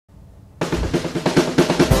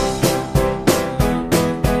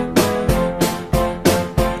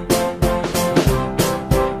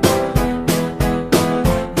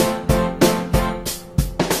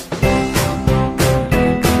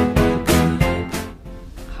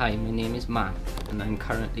Hi, my name is Matt and I'm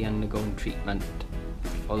currently undergoing treatment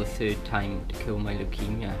for the third time to cure my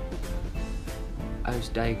leukaemia. I was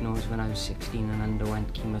diagnosed when I was 16 and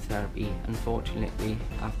underwent chemotherapy. Unfortunately,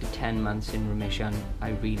 after 10 months in remission,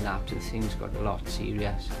 I relapsed and things got a lot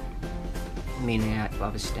serious. Meaning I had to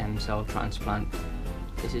have a stem cell transplant.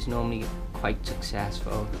 This is normally quite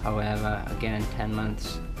successful, however, again 10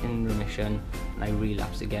 months in remission and I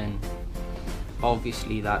relapsed again.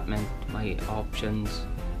 Obviously that meant my options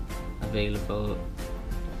available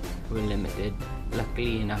were limited.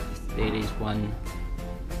 Luckily enough, there is one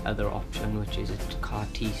other option, which is a CAR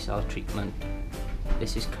T-cell treatment.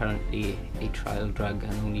 This is currently a trial drug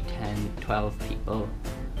and only 10-12 people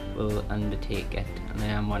will undertake it, and I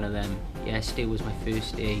am one of them. Yesterday was my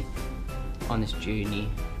first day on this journey.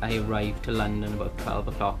 I arrived to London about 12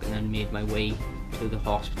 o'clock and then made my way to the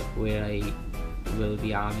hospital where I will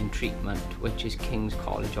be having treatment, which is King's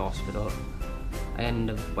College Hospital. I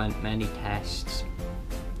underwent many tests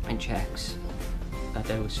and checks that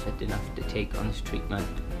I was fit enough to take on this treatment.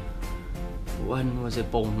 One was a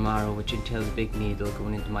bone marrow, which entails a big needle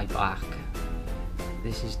going into my back.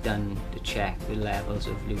 This is done to check the levels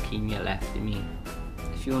of leukemia left in me.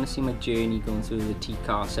 If you want to see my journey going through the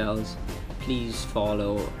T-CAR cells, please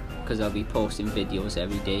follow, because I'll be posting videos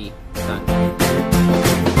every day.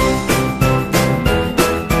 Thank you.